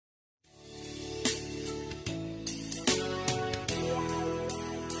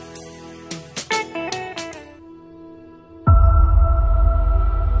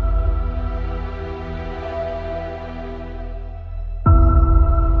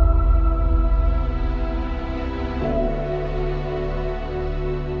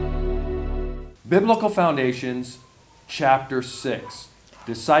Biblical Foundations, Chapter 6,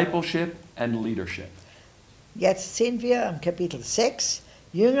 Discipleship and Leadership. Jetzt sind wir am Kapitel 6,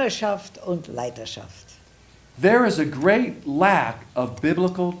 Jüngerschaft und Leiterschaft. There is a great lack of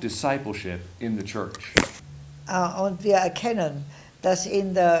biblical discipleship in the church. Und wir erkennen, dass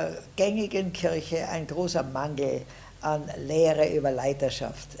in der gängigen Kirche ein großer Mangel an Lehre über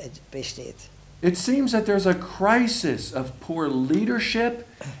Leiterschaft besteht. It seems that there's a crisis of poor leadership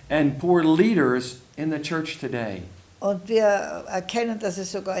and poor leaders in the church today. Und wir erkennen, dass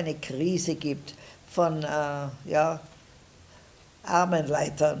es sogar eine Krise gibt von armen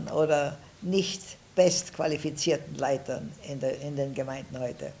Leitern oder nicht bestqualifizierten Leitern in den Gemeinden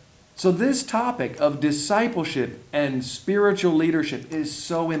heute. So this topic of discipleship and spiritual leadership is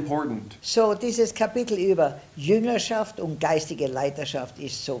so important. So dieses Kapitel über Jüngerschaft und geistige Leiterschaft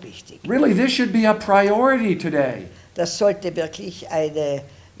ist so wichtig. Really, this should be a priority today. Das sollte wirklich eine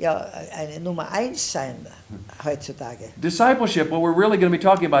Nummer 1 sein heutzutage. Discipleship, what we're really going to be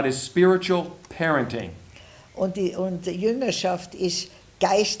talking about is spiritual parenting. Und die Jüngerschaft ist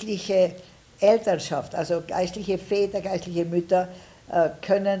geistliche Elternschaft, also geistliche Väter, geistliche Mütter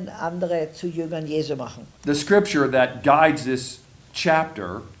können andere zu Jüngern Jesu machen. The scripture that guides this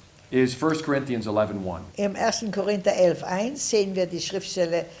chapter is 1 Corinthians 11:1. Im 1. Korinther 11,1 sehen wir die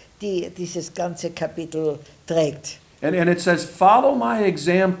Schriftstelle, die dieses ganze Kapitel trägt. And it says, "Follow my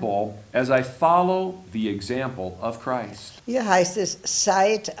example as I follow the example of Christ." Hier heißt es,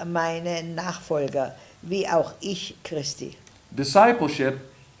 seid meine Nachfolger, wie auch ich Christi. Discipleship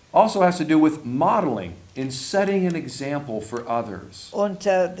also has to do with modeling and setting an example for others. Und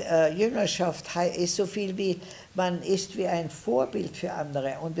Jüngerschaft ist so viel wie, man ist wie ein Vorbild für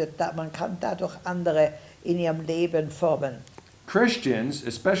andere und man kann dadurch andere in ihrem Leben formen. Christians,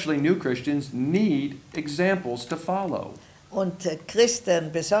 especially new Christians, need examples to follow. Und Christen,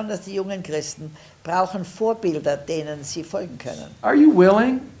 besonders die jungen Christen, brauchen Vorbilder, denen sie folgen können. Are you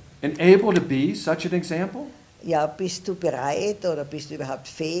willing and able to be such an example? Ja, bist du bereit oder bist du überhaupt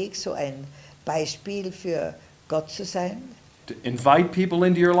fähig, so ein Beispiel für Gott zu sein? To invite people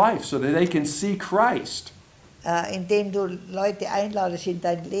into your life so that they can see Christ. Indem du Leute einladest in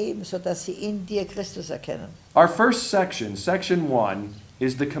dein Leben, sodass sie in dir Christus erkennen. Our first section, section 1,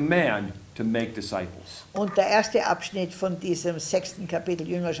 is the command to make disciples. Und der erste Abschnitt von diesem 6. Kapitel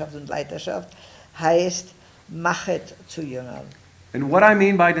Jüngerschaft und Leiterschaft heißt, machet zu Jüngern. And what I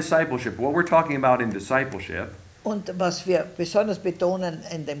mean by discipleship, what we're talking about in discipleship, Und was wir besonders betonen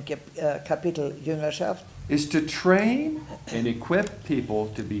in dem Kapitel Jüngerschaft, is to train and equip people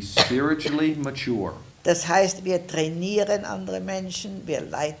to be spiritually mature. das heißt, wir trainieren andere Menschen, wir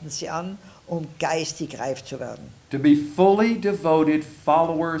leiten sie an, um geistig reif zu werden. To be fully devoted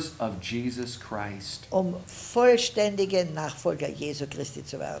followers of Jesus Christ. Um vollständige Nachfolger Jesu Christi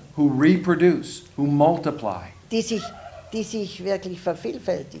zu werden. Who reproduce, who multiply. Die sich wirklich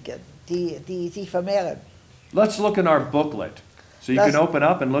vervielfältigen, die sich vermehren. Let's look in our booklet. So you can open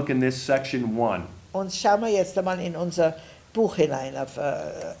up and look in this section 1. Und schauen wir jetzt einmal in unser Buch hinein,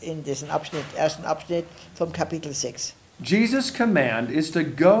 in diesen ersten Abschnitt vom Kapitel 6. Jesus' command is to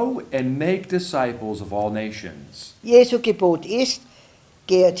go and make disciples of all nations. Jesu Gebot ist,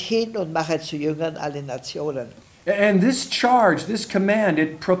 geht hin und machet zu Jüngern alle Nationen. And this charge, this command,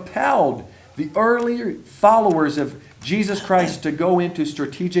 it propelled the earlier followers of Jesus Christ to go into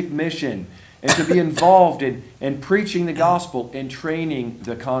strategic mission and to be involved in preaching the gospel and training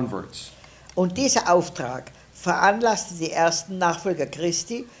the converts. Und dieser Auftrag veranlasste die ersten Nachfolger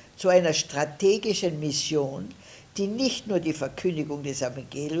Christi zu einer strategischen Mission, die nicht nur die Verkündigung des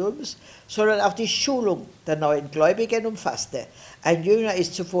Evangeliums, sondern auch die Schulung der neuen Gläubigen umfasste. Ein Jünger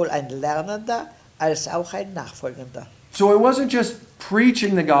ist sowohl ein Lernender als auch ein Nachfolgender. So it wasn't just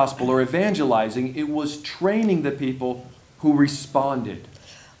preaching the gospel or evangelizing, it was training the people who responded.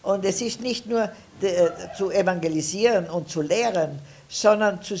 Und es ist nicht nur zu evangelisieren und zu lehren,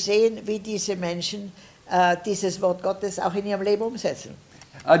 sondern zu sehen, wie diese Menschen dieses Wort Gottes auch in ihrem Leben umsetzen.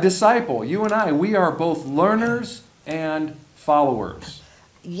 A disciple, you and I, we are both learners and followers.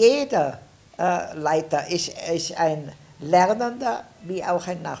 Jeder Leiter ist ein Lernender wie auch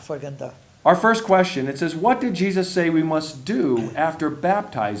ein Nachfolgender. Our first question, it says, what did Jesus say we must do after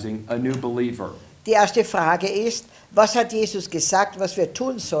baptizing a new believer? Die erste Frage ist, was hat Jesus gesagt, was wir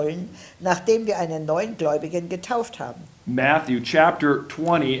tun sollen, nachdem wir einen neuen Gläubigen getauft haben? Matthew chapter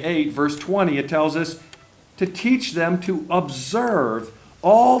 28, verse 20, it tells us to teach them to observe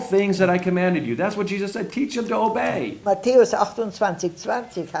all things that I commanded you. That's what Jesus said. Teach them to obey. Matthäus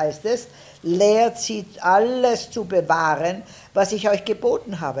 28,20 heißt es, lehrt sie alles zu bewahren, was ich euch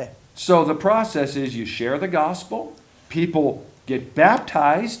geboten habe. So the process is you share the gospel, people get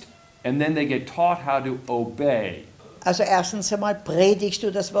baptized, and then they get taught how to obey. Also erstens einmal predigst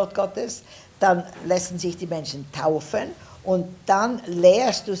du das Wort Gottes, dann lassen sich die Menschen taufen und dann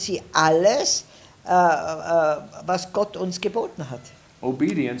lehrst du sie alles, was Gott uns geboten hat.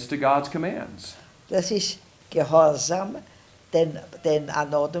 Obedience to God's commands. Das ist Gehorsam den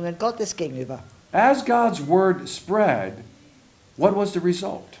Anordnungen Gottes gegenüber. As God's word spread, what was the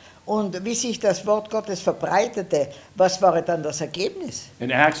result? Und wie sich das Wort Gottes verbreitete, was war dann das Ergebnis? In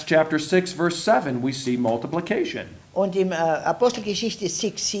Acts chapter 6 verse 7 we see multiplication. Und im Apostelgeschichte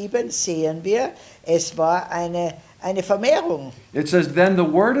 6,7 sehen wir, es war eine Vermehrung. It says, then the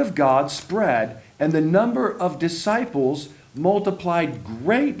word of God spread, and the number of disciples multiplied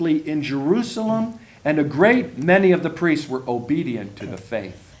greatly in Jerusalem, and a great many of the priests were obedient to the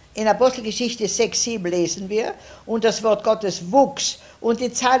faith. In Apostelgeschichte 6,7 lesen wir, und das Wort Gottes wuchs, und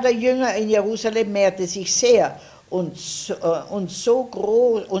die Zahl der Jünger in Jerusalem mehrte sich sehr, und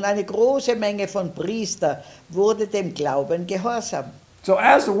eine große Menge von Priestern wurde dem Glauben gehorsam. So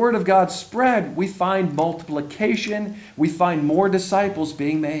as the word of God spread, we find multiplication, we find more disciples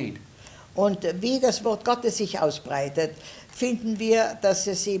being made. Und wie das Wort Gottes sich ausbreitet, finden wir, dass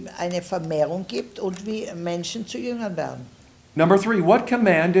es ihm eine Vermehrung gibt und wie Menschen zu Jüngern werden. Number 3, what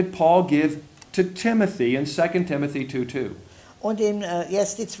command did Paul give to Timothy in 2 Timothy 2:2? Und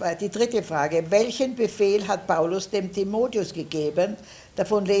jetzt die dritte Frage. Welchen Befehl hat Paulus dem Timotheus gegeben?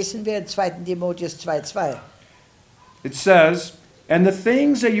 Davon lesen wir in 2. Timotheus 2,2. It says, and the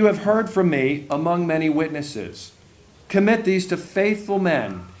things that you have heard from me among many witnesses, commit these to faithful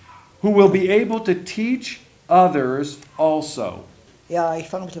men, who will be able to teach others also. Ja, ich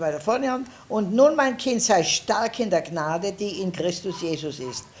fange weiter vorne an. Und nun, mein Kind, sei stark in der Gnade, die in Christus Jesus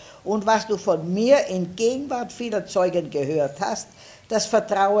ist. Und was du von mir in Gegenwart vieler Zeugen gehört hast, das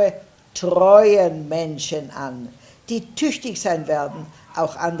vertraue treuen Menschen an, die tüchtig sein werden,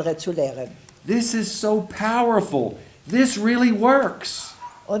 auch andere zu lehren. This is so powerful. This really works.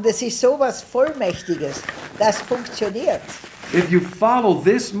 Und es ist so was Vollmächtiges, das funktioniert. If you follow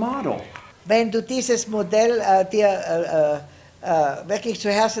this model, Wenn du dieses Modell dir wirklich zu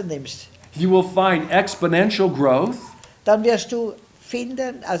Herzen nimmst, you will find exponential growth, dann wirst du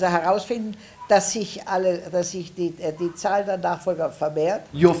herausfinden, dass sich die Zahl der Nachfolger vermehrt.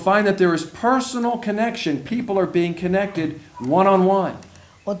 you'll find that there is personal connection. People are being connected one-on-one.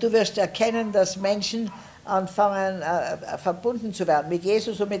 Und du wirst erkennen, dass Menschen anfangen, verbunden zu werden mit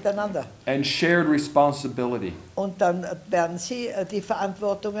Jesus und miteinander. And shared responsibility. Und dann werden sie die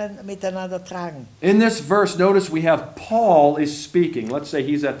Verantwortungen miteinander tragen. In this verse, notice we have Paul is speaking. Let's say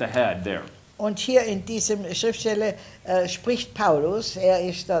he's at the head there. Und hier in diesem Schriftstelle spricht Paulus, er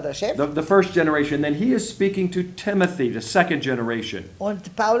ist da der Chef. The first generation. Then he is speaking to Timothy, the second generation.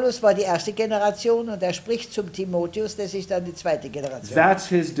 Und Paulus war die erste Generation und er spricht zum Timotheus, das ist dann die zweite Generation. That's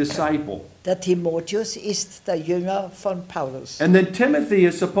his disciple. Der Timotheus ist der Jünger von Paulus. And then Timothy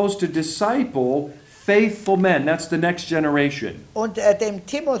is supposed to disciple faithful men. That's the next generation. Und dem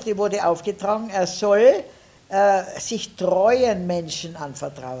Timothy wurde aufgetragen, er soll sich treuen Menschen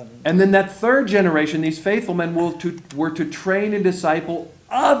anvertrauen. And then that third generation, these faithful men were to train and disciple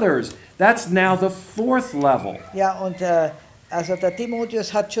others. That's now the fourth level. Ja, und also der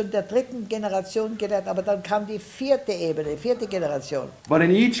Timotheus hat schon der dritten Generation gelernt, aber dann kam die vierte Ebene, vierte Generation. But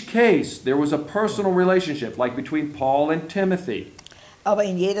in each case, there was a personal relationship, like between Paul and Timothy. Aber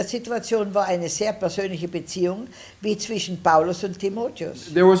in jeder Situation war eine sehr persönliche Beziehung, wie zwischen Paulus und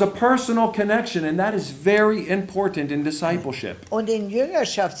Timotheus. There was a personal connection, and that is very important in discipleship. Und in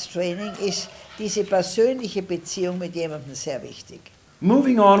Jüngerschaftstraining ist diese persönliche Beziehung mit jemandem sehr wichtig.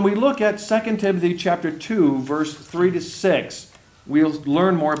 Moving on, we look at 2 Timothy chapter 2, verse 3 to 6. We'll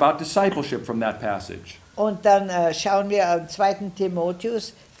learn more about discipleship from that passage. Und dann schauen wir am 2.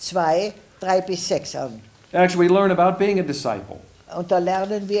 Timotheus 2, 3 bis 6 an. Actually, we learn about being a disciple. Und da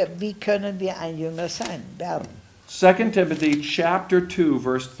lernen wir, wie können wir ein Jünger werden. 2 Timothy chapter 2,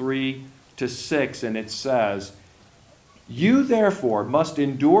 verse 3 to 6, and it says, you therefore must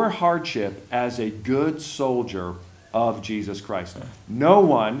endure hardship as a good soldier of Jesus Christ. No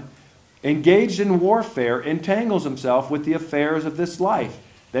one engaged in warfare entangles himself with the affairs of this life,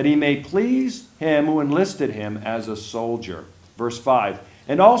 that he may please him who enlisted him as a soldier. Verse 5,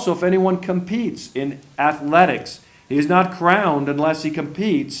 and also if anyone competes in athletics, he is not crowned unless he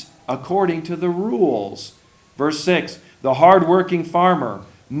competes according to the rules. Verse 6, the hard-working farmer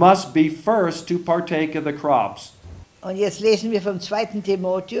must be first to partake of the crops. Und jetzt lesen wir vom 2.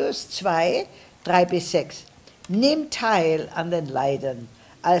 Timotheus 2, 3 bis 6. Nimm teil an den Leiden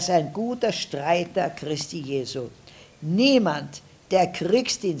als ein guter Streiter Christi Jesu. Niemand der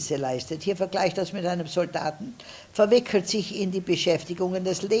Kriegsdienste leistet, hier vergleicht das mit einem Soldaten, verwickelt sich in die Beschäftigungen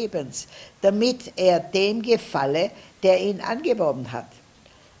des Lebens, damit er dem gefalle, der ihn angeworben hat.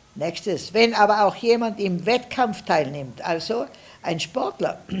 Nächstes, wenn aber auch jemand im Wettkampf teilnimmt, also ein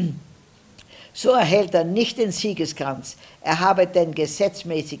Sportler, so erhält er nicht den Siegeskranz, er habe denn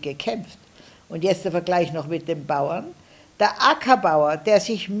gesetzmäßig gekämpft. Und jetzt der Vergleich noch mit dem Bauern. Der Ackerbauer, der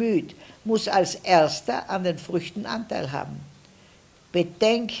sich müht, muss als Erster an den Früchten Anteil haben.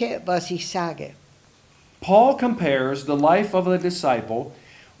 Bedenke, was ich sage. Paul compares the life of a disciple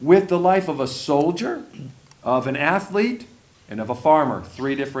with the life of a soldier, of an athlete, and of a farmer.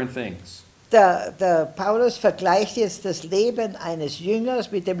 3 different things. Der Paulus vergleicht jetzt das Leben eines Jüngers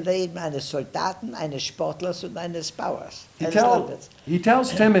mit dem Leben eines Soldaten, eines Sportlers und eines Bauers. He tells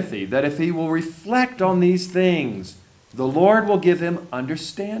Timothy that if he will reflect on these things, the Lord will give him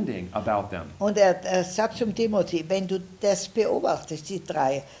understanding about them. Und er sagt zum Timotheus, wenn du das beobachtest, die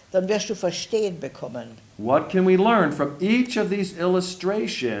 3, dann wirst du Verstehen bekommen. What can we learn from each of these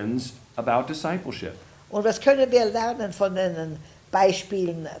illustrations about discipleship? Und was können wir lernen von den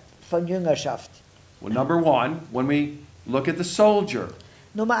Beispielen von Jüngerschaft? Well, number 1, when we look at the soldier,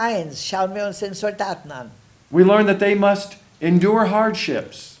 Nummer 1, schauen wir uns den Soldaten an. we learn that they must endure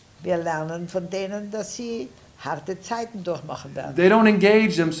hardships. Wir lernen von denen, dass sie harte Zeiten durchmachen werden. They don't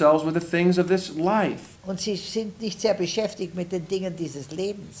engage themselves with the things of this life. Und sie sind nicht sehr beschäftigt mit den Dingen dieses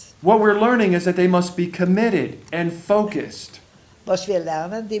Lebens. What we're learning is that they must be committed and focused. Was wir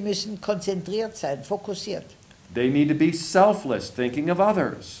lernen, die müssen konzentriert sein, fokussiert. They need to be selfless, thinking of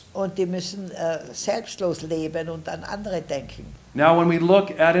others. Und die müssen selbstlos leben und an andere denken. Now, when we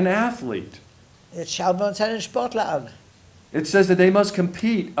look at an athlete, Jetzt schauen wir uns einen Sportler an. it says that they must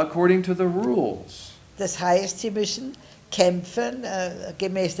compete according to the rules. Das heißt, sie müssen kämpfen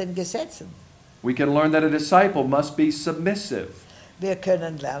gemäß den Gesetzen. We can learn that a disciple must be submissive. Wir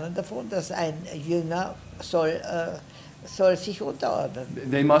können lernen davon, dass ein Jünger soll sich unterordnen.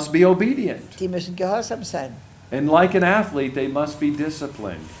 They must be obedient. Die müssen gehorsam sein. And like an athlete, they must be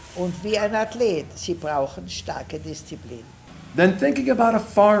disciplined. Und wie ein Athlet, sie brauchen starke Disziplin. Then thinking about a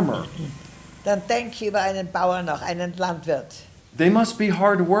farmer, Dann denke über einen Bauern nach, einen Landwirt. they must be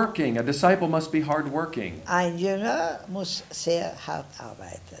hardworking. A disciple must be hardworking. Ein Jünger muss sehr hart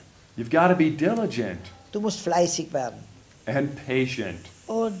arbeiten. You've got to be diligent Du musst fleißig werden and patient.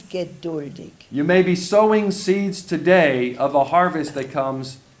 und geduldig. You may be sowing seeds today of a harvest that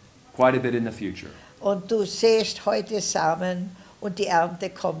comes quite a bit in the future. Und du säst heute Samen und die Ernte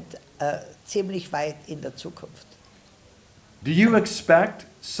kommt ziemlich weit in der Zukunft. Do you expect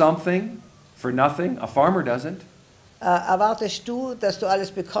something for nothing? A farmer doesn't. Erwartest du, dass du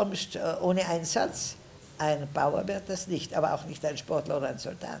alles bekommst ohne Einsatz? Ein Bauer wird das nicht, aber auch nicht ein Sportler oder ein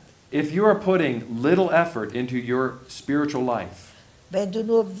Soldat. If you are putting little effort into your spiritual life, Wenn du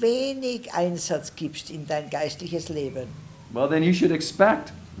nur wenig Einsatz gibst in dein geistliches Leben, well, then you should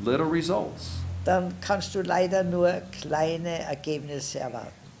expect little results. dann kannst du leider nur kleine Ergebnisse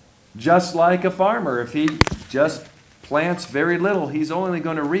erwarten. Just like a farmer, if he just plants very little, he's only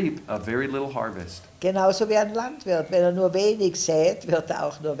going to reap a very little harvest. Genauso wie ein Landwirt. Wenn er nur wenig sät, wird er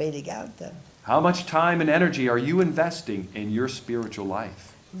auch nur wenig ernten. How much time and energy are you investing in your spiritual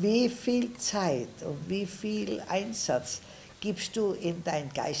life? Wie viel Zeit und wie viel Einsatz gibst du in dein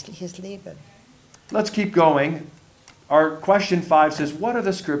geistliches Leben? Let's keep going. Our question 5 says, what are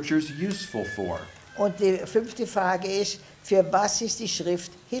the scriptures useful for? Und die 5. Frage ist, für was ist die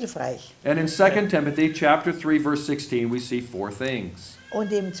Schrift hilfreich? And in 2 Timothy chapter 3 verse 16 we see 4 things.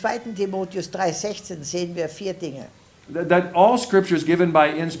 Und im 2. Timotheus 3,16 sehen wir 4 Dinge. That all scripture is given by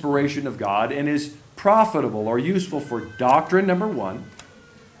inspiration of God and is profitable or useful for doctrine, number 1,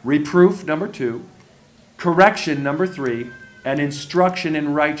 reproof, number 2, correction, number 3, and instruction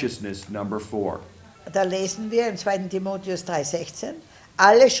in righteousness, number 4. Da lesen wir im 2. Timotheus 3,16,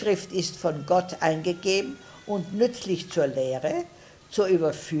 alle Schrift ist von Gott eingegeben und nützlich zur Lehre, zur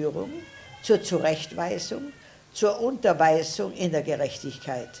Überführung, zur Zurechtweisung, zur Unterweisung in der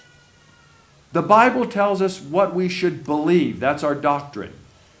Gerechtigkeit. The Bible tells us what we should believe. That's our doctrine.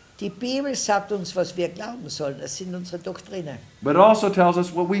 Die Bibel sagt uns, was wir glauben sollen. Das sind unsere Doktrine. But it also tells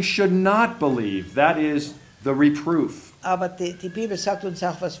us what we should not believe. That is the reproof. Aber die Bibel sagt uns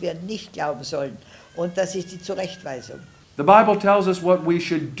auch, was wir nicht glauben sollen. Und das ist die Zurechtweisung. The Bible tells us what we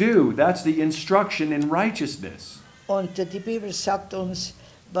should do. That's the instruction in righteousness. Und die Bibel sagt uns,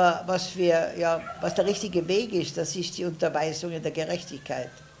 was der richtige Weg ist. Das ist die Unterweisung in der Gerechtigkeit.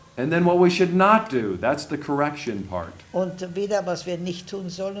 And then what we should not do. That's the correction part. Und wieder, was wir nicht tun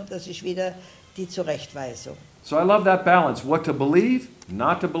sollen, das ist wieder die Zurechtweisung. So I love that balance. What to believe,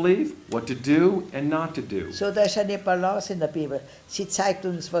 not to believe, what to do and not to do. So, da ist eine Balance in der Bibel. Sie zeigt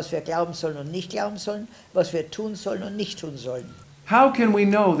uns, was wir glauben sollen und nicht glauben sollen, was wir tun sollen und nicht tun sollen. How can we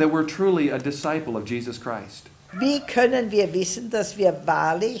know that we're truly a disciple of Jesus Christ? Wie können wir wissen, dass wir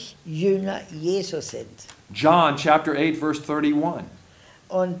wahrlich Jünger Jesus sind? John chapter 8 verse 31.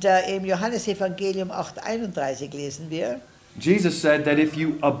 Und im Johannesevangelium 8,31 lesen wir, Jesus said that if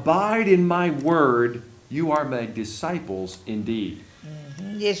you abide in my word, you are my disciples indeed.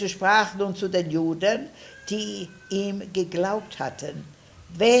 Jesus sprach nun zu den Juden, die ihm geglaubt hatten,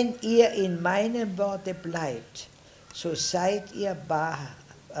 wenn ihr in meinem Worte bleibt, so seid ihr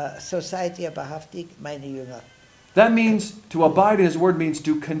wahrhaftig meine Jünger. That means to abide in his word means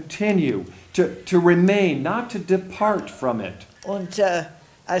to continue, to remain, not to depart from it. Und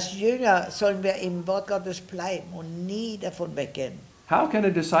als Jünger sollen wir im Wort Gottes bleiben und nie davon weggehen. How can a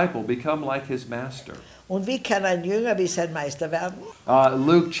disciple become like his master? Und wie kann ein Jünger wie sein Meister werden?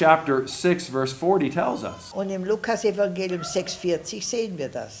 Luke chapter 6 verse 40 tells us. Und im Lukas-Evangelium 6,40 sehen wir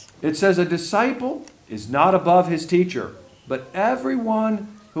das. It says a disciple is not above his teacher, but everyone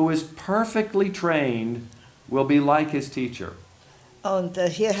who is perfectly trained will be like his teacher. Und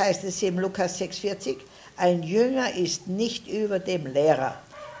hier heißt es im Lukas 6,40, ein Jünger ist nicht über dem Lehrer.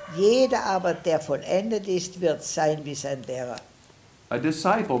 Jeder aber, der vollendet ist, wird sein wie sein Lehrer. A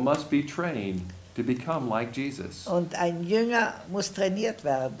disciple must be trained to become like Jesus. Und ein Jünger muss trainiert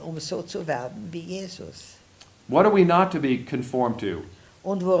werden, um so zu werden wie Jesus. What are we not to be conformed to?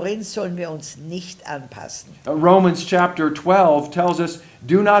 Und worin sollen wir uns nicht anpassen? Romans chapter 12 tells us,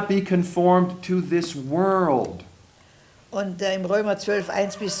 do not be conformed to this world. Und im Römer 12,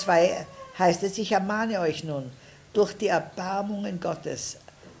 1-2 heißt es, ich ermahne euch nun, durch die Erbarmungen Gottes,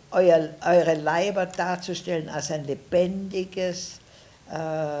 eure Leiber darzustellen als ein lebendiges,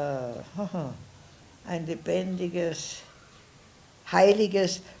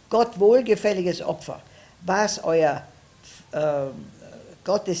 heiliges, Gott wohlgefälliges Opfer, was euer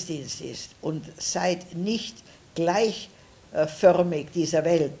Gottesdienst ist. Und seid nicht gleichförmig dieser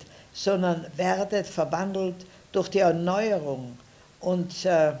Welt, sondern werdet verwandelt durch die Erneuerung und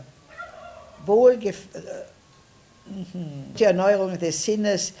die Erneuerung des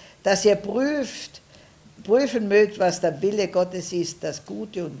Sinnes, dass ihr prüfen mögt, was der Wille Gottes ist, das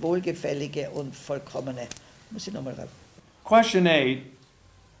Gute und Wohlgefällige und Vollkommene. Muss ich nochmal ran. Question 8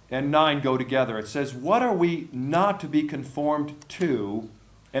 and 9 go together. It says, what are we not to be conformed to,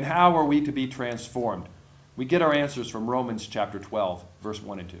 and how are we to be transformed? We get our answers from Romans chapter 12, verse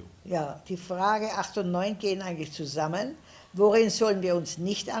 1 and 2. Ja, die Frage 8 und 9 gehen eigentlich zusammen. Worin sollen wir uns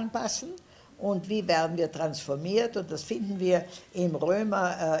nicht anpassen und wie werden wir transformiert? Und das finden wir im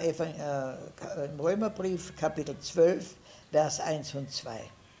Römerbrief, Kapitel 12, Vers 1 und 2.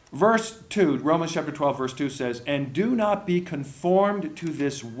 Verse 2, Romans chapter 12, verse 2 says, and do not be conformed to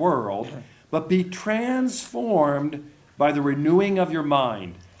this world, but be transformed by the renewing of your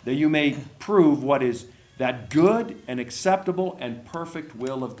mind, that you may prove what is that good and acceptable and perfect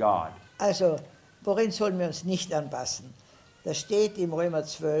will of God. Also, worin sollen wir uns nicht anpassen? Da steht im Römer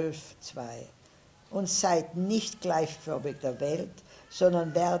 12, 2. Und seid nicht gleichförmig der Welt,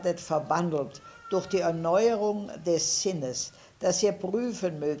 sondern werdet verwandelt durch die Erneuerung des Sinnes, dass ihr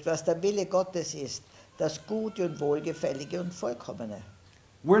prüfen mögt, was der Wille Gottes ist, das Gute und Wohlgefällige und Vollkommene.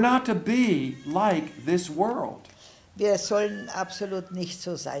 We're not to be like this world. Wir sollen absolut nicht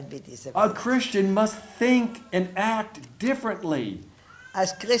so sein wie diese A Welt. Christian must think and act differently.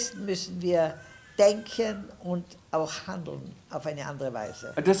 Als Christen müssen wir denken und auch handeln auf eine andere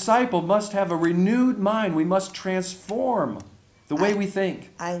Weise. A disciple must have a renewed mind. We must transform the way we think.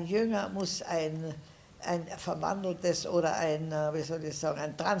 Ein Jünger muss ein verwandeltes oder ein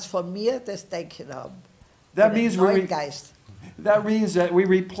transformiertes Denken haben. That Einen means neuen Geist. that we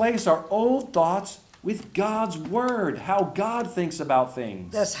replace our old thoughts with God's word, how God thinks about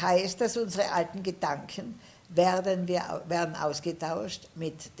things. Das heißt, dass unsere alten Gedanken werden ausgetauscht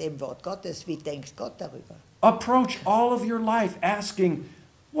mit dem Wort Gottes. Wie denkt Gott darüber? Approach all of your life asking,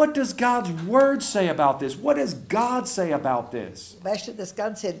 what does God's word say about this? What does God say about this? Weißt du, das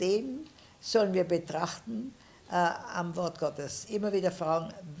ganze Leben sollen wir betrachten am Wort Gottes. Immer wieder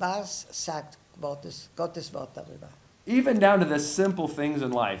fragen, was sagt Gottes Wort darüber? Even down to the simple things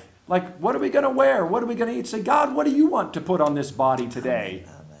in life. Like, what are we going to wear? What are we going to eat? Say, God, what do you want to put on this body today?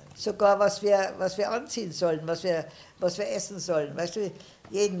 Amen. Sogar was wir anziehen sollen, was wir essen sollen. Weißt du,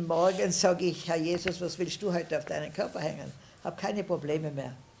 jeden Morgen sage ich, Herr Jesus, was willst du heute auf deinen Körper hängen? Hab keine Probleme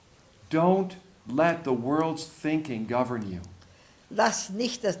mehr. Don't let the world's thinking govern you. Lass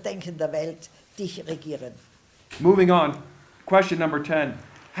nicht das Denken der Welt dich regieren. Moving on, question number 10.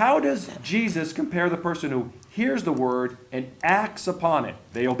 How does Jesus compare the person who hears the word and acts upon it.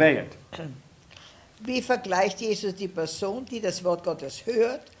 They obey it. Wie vergleicht Jesus die Person, die das Wort Gottes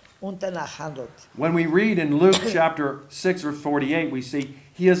hört und danach handelt? When we read in Luke chapter 6 verse 48, we see,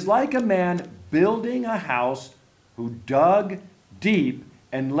 he is like a man building a house who dug deep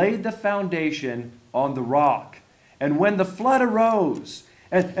and laid the foundation on the rock. And when the flood arose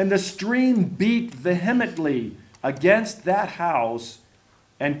and the stream beat vehemently against that house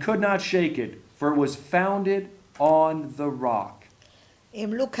and could not shake it, for it was founded on the rock.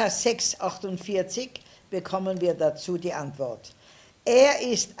 Im Lukas 6,48 bekommen wir dazu die Antwort. Er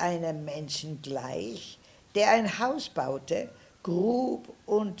ist einem Menschen gleich, der ein Haus baute, grub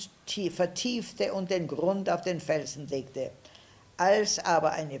und vertiefte und den Grund auf den Felsen legte. Als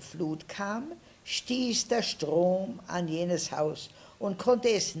aber eine Flut kam, stieß der Strom an jenes Haus und konnte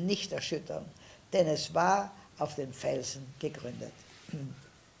es nicht erschüttern, denn es war auf den Felsen gegründet.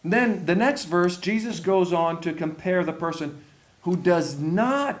 Then the next verse, Jesus goes on to compare the person who does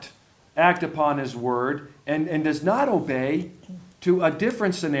not act upon his word and does not obey to a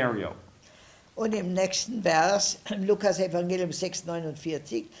different scenario. Und im nächsten Vers, im Lukas Evangelium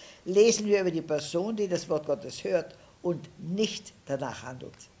 6,49, lesen wir über die Person, die das Wort Gottes hört und nicht danach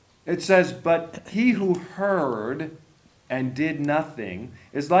handelt. It says, but he who heard and did nothing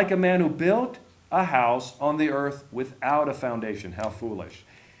is like a man who built a house on the earth without a foundation. How foolish.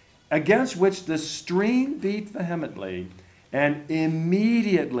 Against which the stream beat vehemently, and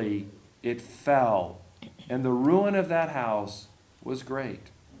immediately it fell, and the ruin of that house was great.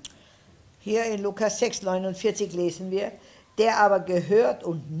 Hier in Lukas 6,49 lesen wir, der aber gehört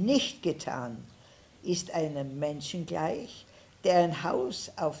und nicht getan, ist einem Menschen gleich, der ein Haus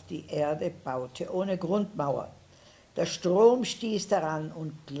auf die Erde baute, ohne Grundmauer. Der Strom stieß daran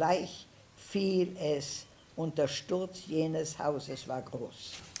und gleich fiel es, und der Sturz jenes Hauses war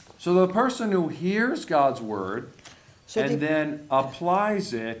groß. So the person who hears God's word and then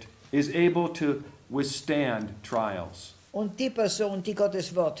applies it is able to withstand trials. Und die Person, die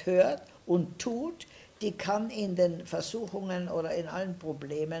Gottes Wort hört und tut, die kann in den Versuchungen oder in allen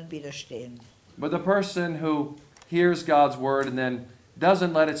Problemen widerstehen. But the person who hears God's word and then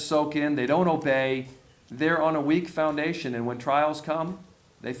doesn't let it soak in, they don't obey, they're on a weak foundation, and when trials come,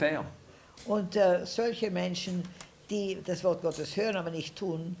 they fail. Und solche Menschen, die das Wort Gottes hören, aber nicht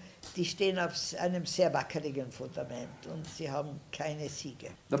tun, die stehen auf einem sehr wackeligen Fundament und sie haben keine Siege.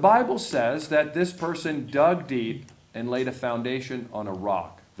 The Bible says that this person dug deep and laid a foundation on a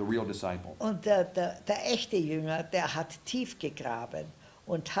rock, the real disciple. Und der echte Jünger, der hat tief gegraben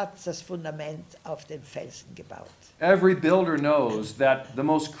und hat das Fundament auf den Felsen gebaut. Every builder knows that the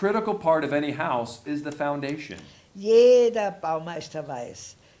most critical part of any house is the foundation. Jeder Baumeister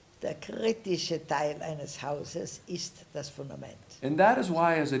weiß, der kritische Teil eines Hauses ist das Fundament. And that is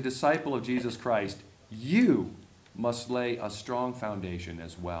why, as a disciple of Jesus Christ, you must lay a strong foundation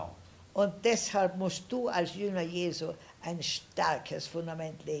as well. Und deshalb musst du als Jünger Jesu ein starkes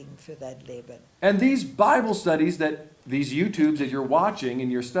Fundament legen für dein Leben. And these Bible studies these YouTubes that you're watching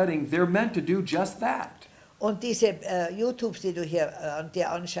and you're studying, they're meant to do just that. Und diese YouTubes, die du hier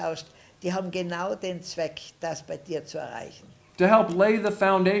dir anschaust, die haben genau den Zweck, das bei dir zu erreichen. To help lay the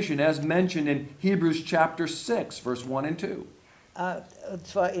foundation, as mentioned in Hebrews chapter 6, verse 1 and 2. Und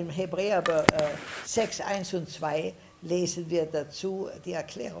zwar im Hebräer 6, 1 und 2 lesen wir dazu die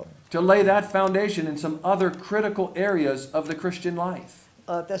Erklärung. To lay that foundation in some other critical areas of the Christian life.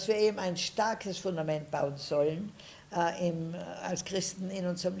 Dass wir eben ein starkes Fundament bauen sollen als Christen in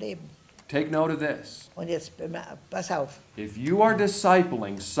unserem Leben. Take note of this. Und jetzt pass auf. If you are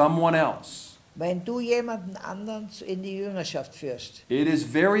discipling someone else, Wenn du jemanden anderen in die Jüngerschaft führst, it is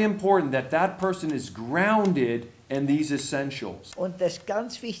very important that that person is grounded in these essentials. und das ist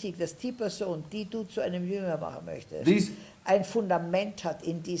ganz wichtig, dass die Person, die du zu einem Jünger machen möchtest, These ein Fundament hat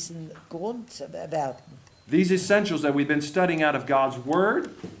in diesen Grundwerten. These essentials that we've been studying out of God's Word,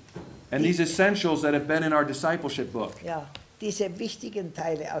 and these essentials that have been in our discipleship book. Ja, diese wichtigen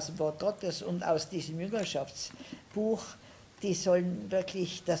Teile aus dem Wort Gottes und aus diesem Jüngerschaftsbuch, die sollen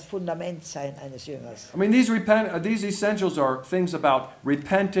wirklich das Fundament sein eines Jüngers. I mean, these essentials are things about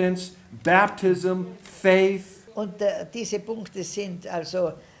repentance, baptism, faith. Und diese Punkte sind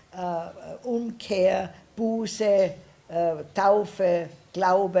also Umkehr, Buße, Taufe,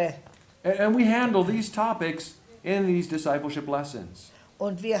 Glaube. And we handle these topics in these discipleship lessons.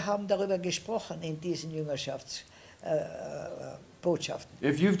 Und wir haben darüber gesprochen in diesen Jüngerschaftsbotschaften.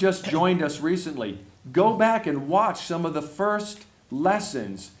 If you've just joined us recently, go back and watch some of the first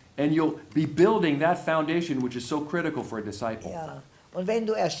lessons, and you'll be building that foundation which is so critical for a disciple. Ja. Und wenn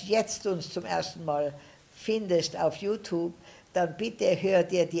du erst jetzt uns zum ersten Mal findest auf YouTube, dann bitte hör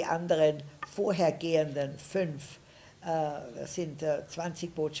dir die anderen vorhergehenden 5, das sind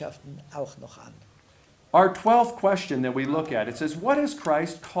 20 Botschaften, auch noch an. Our 12th question that we look at, it says, what has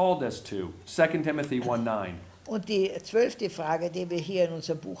Christ called us to? 2 Timothy 1:9. Und die 12. Frage, die wir hier in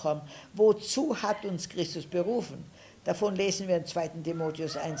unserem Buch haben, wozu hat uns Christus berufen? Davon lesen wir in 2.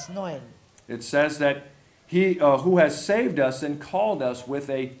 Timotheus 1,9. It says that he who has saved us and called us with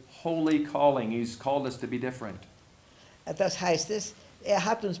a holy calling. He's called us to be different. Das heißt es, er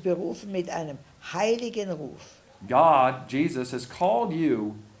hat uns berufen mit einem heiligen Ruf. God, Jesus, has called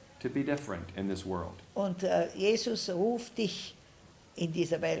you to be different in this world. Und Jesus ruft dich, in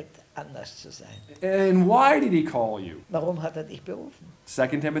dieser Welt anders zu sein. And why did he call you? Warum hat er dich berufen? 2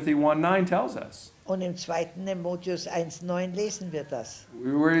 Timothy 1:9 tells us. Und im 2. Timotheus 1,9 lesen wir das.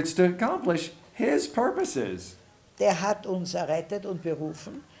 Where it's to accomplish his purposes. Der hat uns errettet und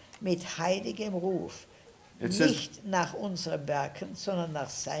berufen mit heiligem Ruf. It says, Nicht nach unseren Werken, sondern nach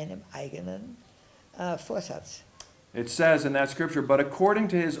seinem eigenen Vorsatz. it says in that scripture, but according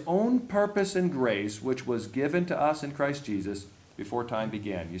to his own purpose and grace, which was given to us in Christ Jesus before time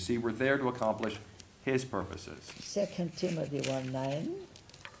began. You see, we're there to accomplish his purposes. 2. Timothy 1,9.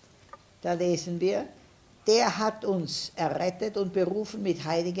 Da lesen wir, der hat uns errettet und berufen mit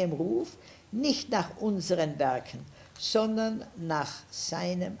heiligem Ruf, nicht nach unseren Werken, sondern nach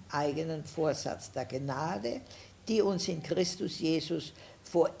seinem eigenen Vorsatz der Gnade, die uns in Christus Jesus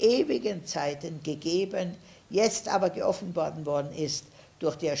vor ewigen Zeiten gegeben, jetzt aber geoffenbart worden ist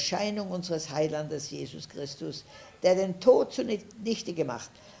durch die Erscheinung unseres Heilandes Jesus Christus, der den Tod zunichte gemacht,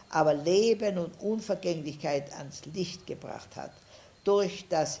 aber Leben und Unvergänglichkeit ans Licht gebracht hat, durch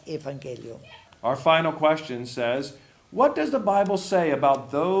das Evangelium. Our final question says, what does the Bible say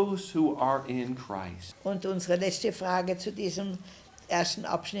about those who are in Christ? Und unsere letzte Frage zu diesem ersten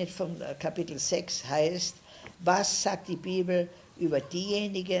Abschnitt vom Kapitel 6 heißt, was sagt die Bibel über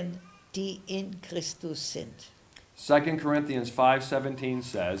diejenigen, die in Christus sind? 2 Corinthians 5:17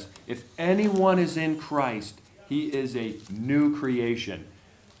 says, if anyone is in Christ, he is a new creation.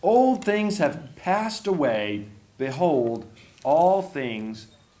 Old things have passed away. Behold, all things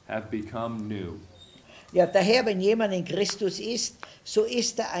have become new. Ja, daher, wenn jemand in Christus ist, so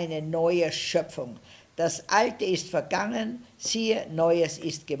ist er eine neue Schöpfung. Das Alte ist vergangen, siehe, Neues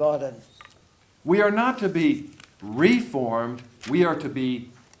ist geworden. We are not to be reformed, we are to be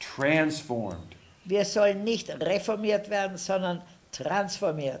transformed. Wir sollen nicht reformiert werden, sondern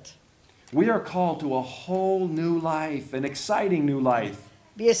transformiert. We are called to a whole new life, an exciting new life.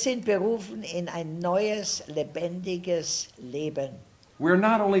 Wir sind berufen in ein neues, lebendiges Leben. We're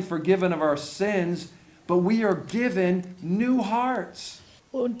not only forgiven of our sins, but we are given new hearts.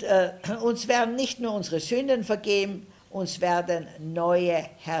 Und uns werden nicht nur unsere Sünden vergeben, uns werden neue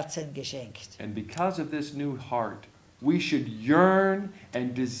Herzen geschenkt. And because of this new heart, we should yearn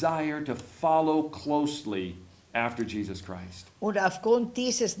and desire to follow closely after Jesus Christ. Und aufgrund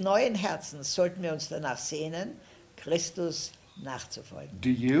dieses neuen Herzens sollten wir uns danach sehnen, Christus nachzufolgen. Do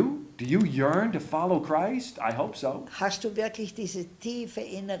you? Do you yearn to follow Christ? I hope so. Hast du wirklich diese tiefe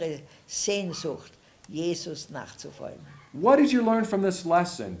innere Sehnsucht, Jesus nachzufolgen? What did you learn from this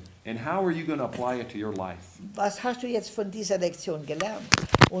lesson, and how are you going to apply it to your life? Was hast du jetzt von dieser Lektion gelernt?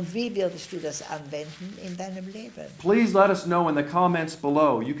 Und wie würdest du das anwenden in deinem Leben? Please let us know in the comments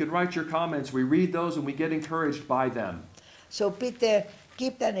below. You can write your comments. We read those and we get encouraged by them. So bitte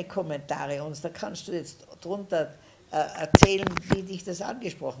gib deine Kommentare uns, da kannst du jetzt drunter erzählen, wie dich das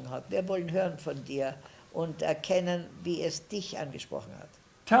angesprochen hat. Wir wollen hören von dir und erkennen, wie es dich angesprochen hat.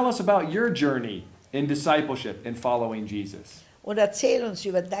 Tell us about your journey in discipleship and following Jesus. Und erzähl uns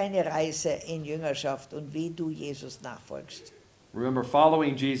über deine Reise in Jüngerschaft und wie du Jesus nachfolgst. Remember,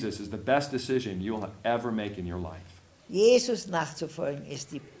 following Jesus is the best decision you'll ever make in your life. Jesus nachzufolgen ist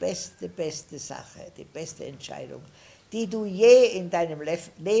die beste Sache, die beste Entscheidung, die du je in deinem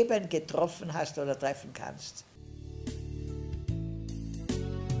Leben getroffen hast oder treffen kannst.